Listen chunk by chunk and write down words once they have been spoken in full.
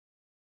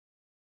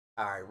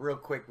Alright, real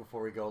quick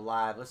before we go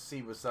live, let's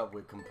see what's up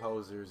with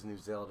Composer's new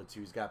Zelda 2.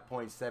 He's got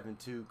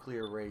 0.72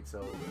 clear rate,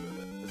 so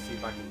let's see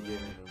if I can get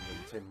it in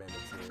 10 minutes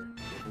here.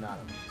 If not,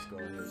 I'm just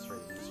going here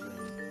straight to the stream.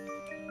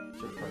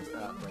 Should have pressed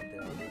up right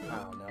there.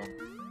 I don't know.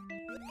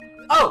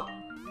 Oh!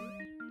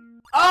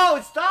 Oh,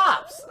 it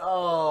stops!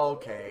 Oh,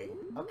 okay.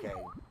 Okay.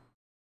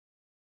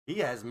 He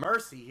has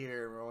mercy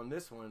here on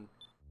this one.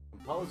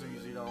 Composer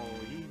usually don't.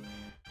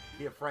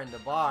 He a friend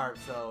of Barb,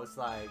 so it's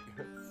like...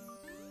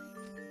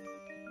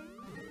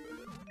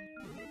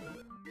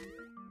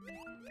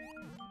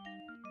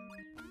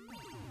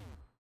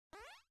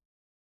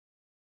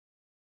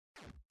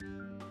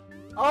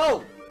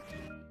 Oh!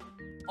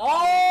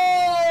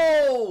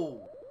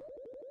 Oh!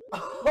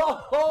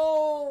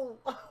 Oh!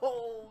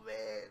 Oh,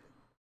 man.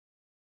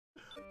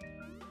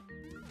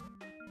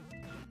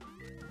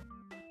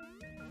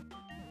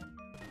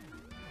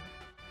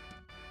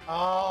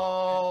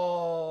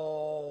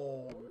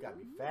 Oh! You got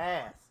me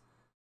fast.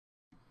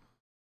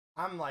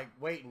 I'm like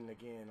waiting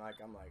again. Like,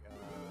 I'm like,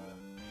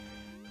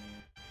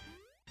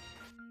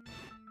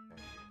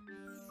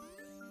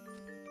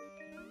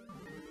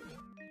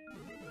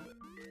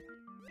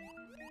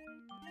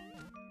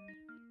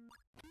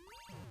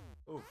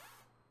 Oof.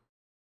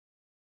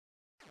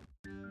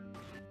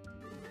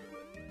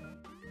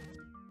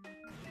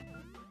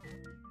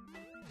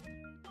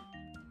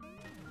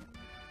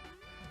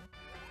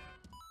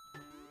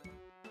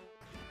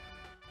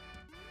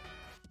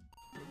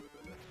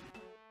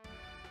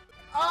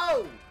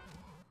 Oh!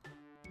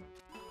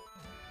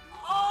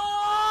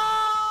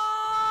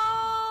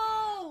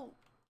 Oh!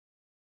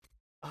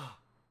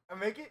 I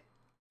make it?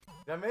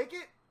 Did I make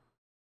it?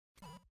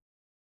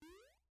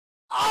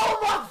 Oh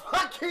my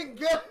fucking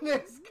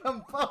goodness,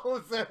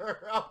 Composer!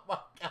 Oh my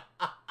gosh!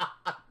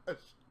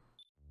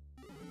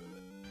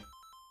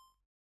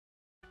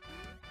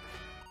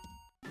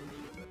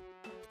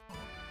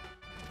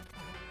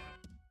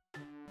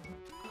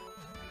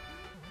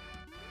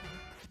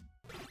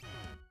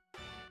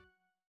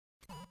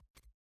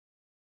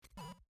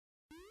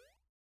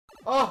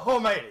 Oh,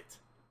 made it!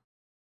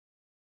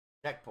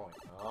 Checkpoint.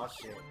 Oh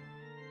shit.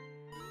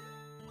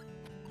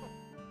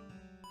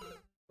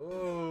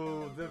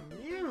 Ooh, the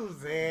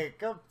music!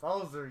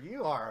 Composer,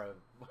 you are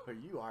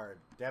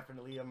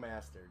definitely a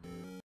master,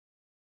 dude.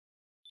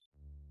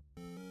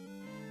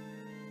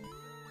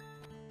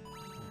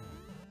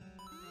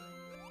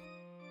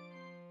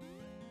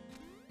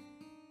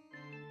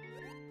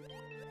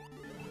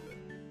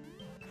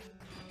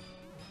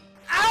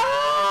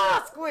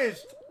 Ah!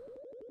 Squished!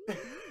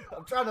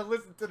 I'm trying to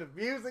listen to the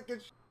music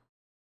and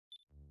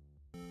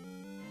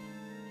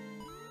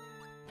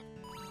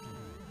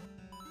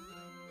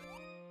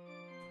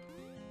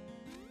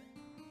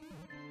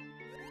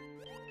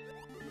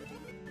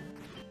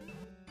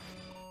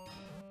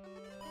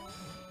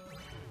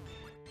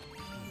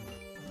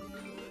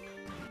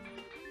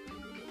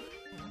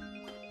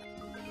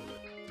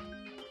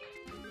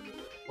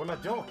What am I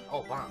doing?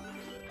 Oh, bomb.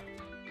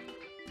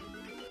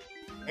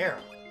 Arrow.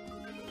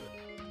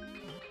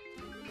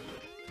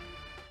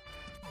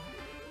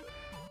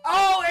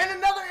 Oh, and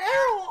another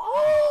arrow!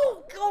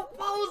 Oh,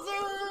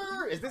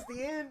 Composer! Is this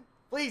the end?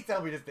 Please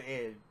tell me this is the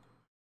end.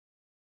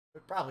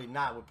 But probably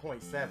not with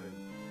 0.7.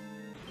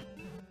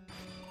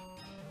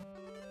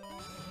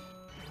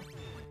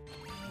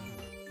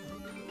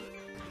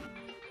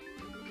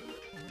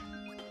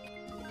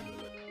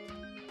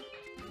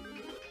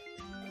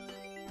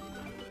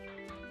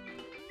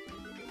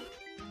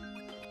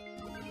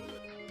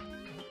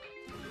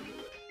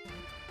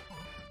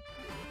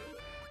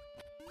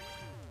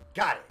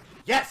 Got it.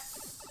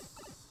 Yes!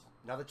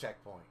 Another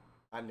checkpoint.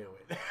 I knew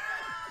it.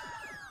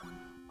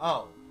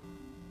 Oh.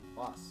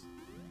 Boss.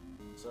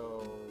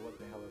 So, what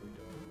the hell are we doing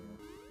here?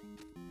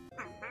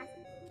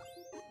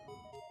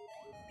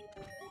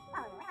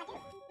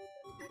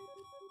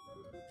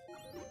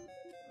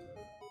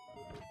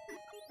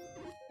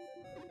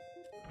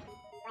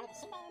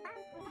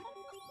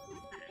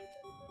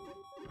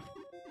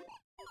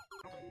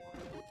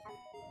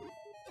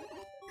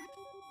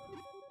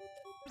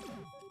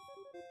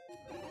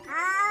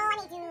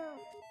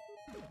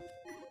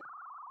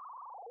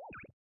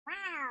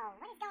 Wow,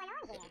 what is going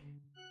on here?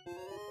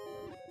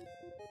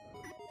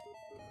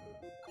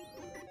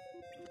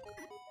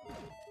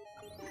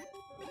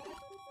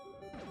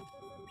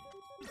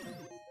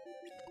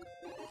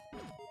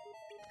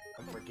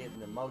 I'm forgetting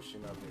the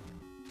motion of it.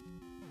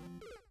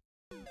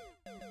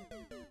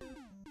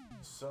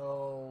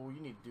 So,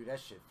 you need to do that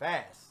shit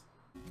fast.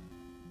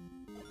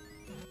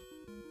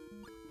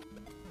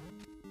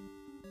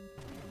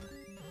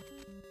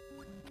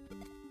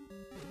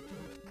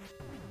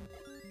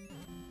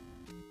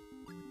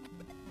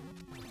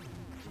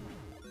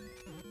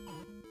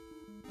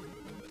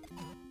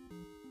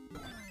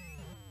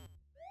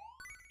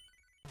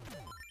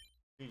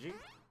 GG.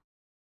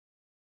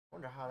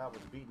 Wonder how that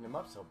was beating him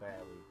up so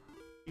badly.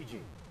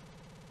 GG.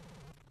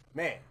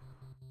 Man.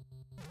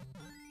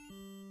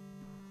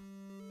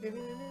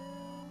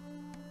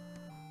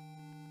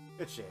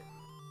 Good shit.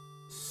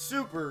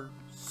 Super,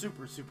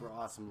 super, super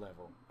awesome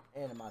level.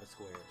 And I'm out of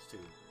squares, too.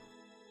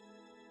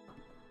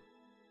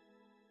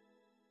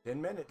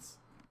 10 minutes.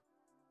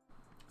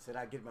 Said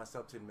I'd give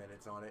myself 10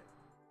 minutes on it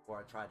before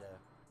I try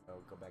to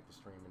go back to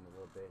streaming a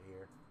little bit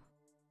here.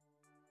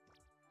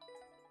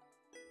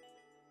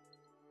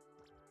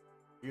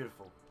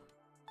 Beautiful.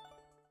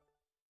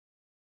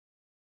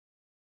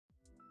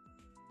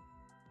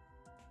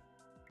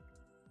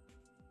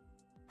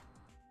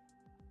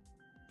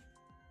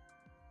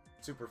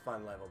 Super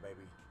fun level,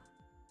 baby.